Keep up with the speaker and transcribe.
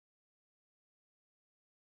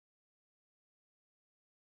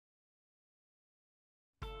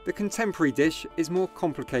The contemporary dish is more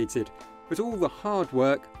complicated, but all the hard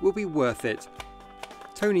work will be worth it.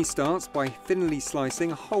 Tony starts by thinly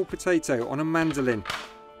slicing a whole potato on a mandolin.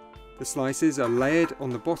 The slices are layered on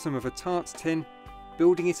the bottom of a tart tin,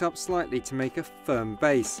 building it up slightly to make a firm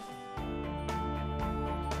base.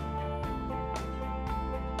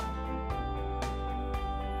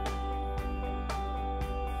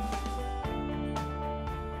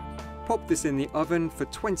 Pop this in the oven for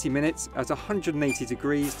 20 minutes at 180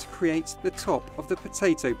 degrees to create the top of the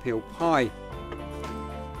potato peel pie.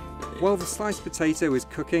 While the sliced potato is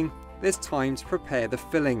cooking, there's time to prepare the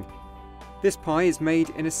filling. This pie is made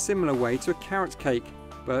in a similar way to a carrot cake,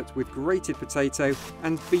 but with grated potato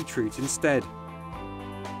and beetroot instead.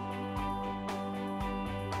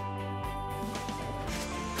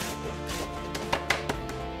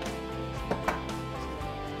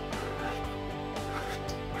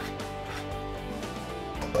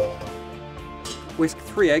 Whisk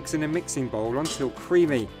 3 eggs in a mixing bowl until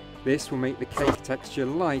creamy. This will make the cake texture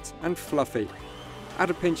light and fluffy.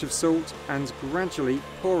 Add a pinch of salt and gradually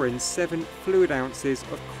pour in 7 fluid ounces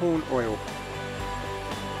of corn oil.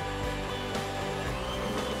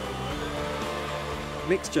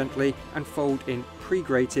 Mix gently and fold in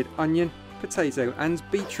pre-grated onion, potato and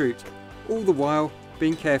beetroot, all the while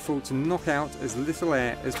being careful to knock out as little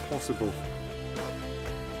air as possible.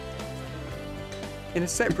 In a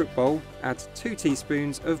separate bowl, add 2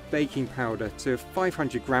 teaspoons of baking powder to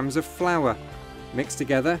 500 grams of flour. Mix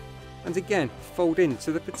together and again fold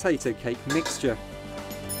into the potato cake mixture.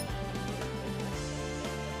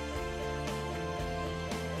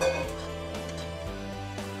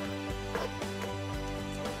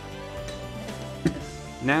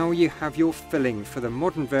 Now you have your filling for the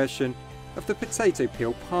modern version of the potato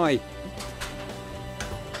peel pie.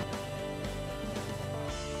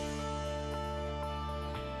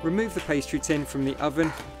 Remove the pastry tin from the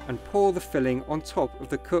oven and pour the filling on top of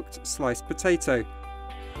the cooked sliced potato.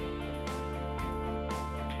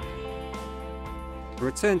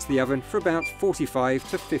 Return to the oven for about 45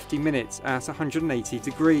 to 50 minutes at 180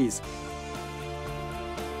 degrees.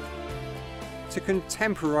 To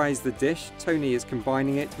contemporise the dish, Tony is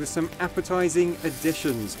combining it with some appetising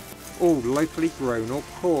additions, all locally grown or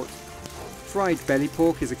caught. Fried belly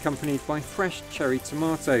pork is accompanied by fresh cherry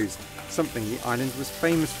tomatoes, something the island was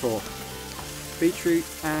famous for. Beetroot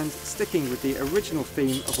and, sticking with the original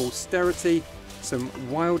theme of austerity, some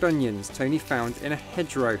wild onions Tony found in a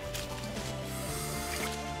hedgerow.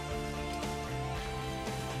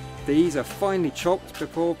 These are finely chopped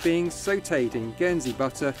before being sautéed in Guernsey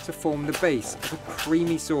butter to form the base of a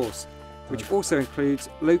creamy sauce, which also includes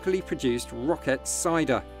locally produced Roquette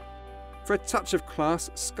cider. For a touch of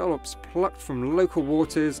class, scallops plucked from local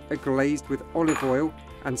waters are glazed with olive oil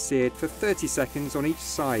and seared for 30 seconds on each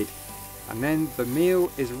side, and then the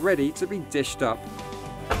meal is ready to be dished up.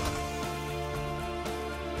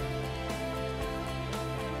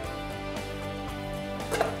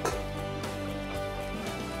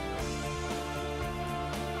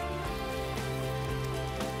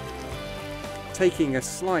 Taking a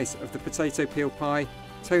slice of the potato peel pie,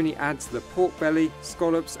 Tony adds the pork belly,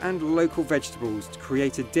 scallops and local vegetables to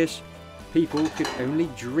create a dish people could only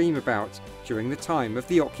dream about during the time of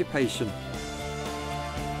the occupation.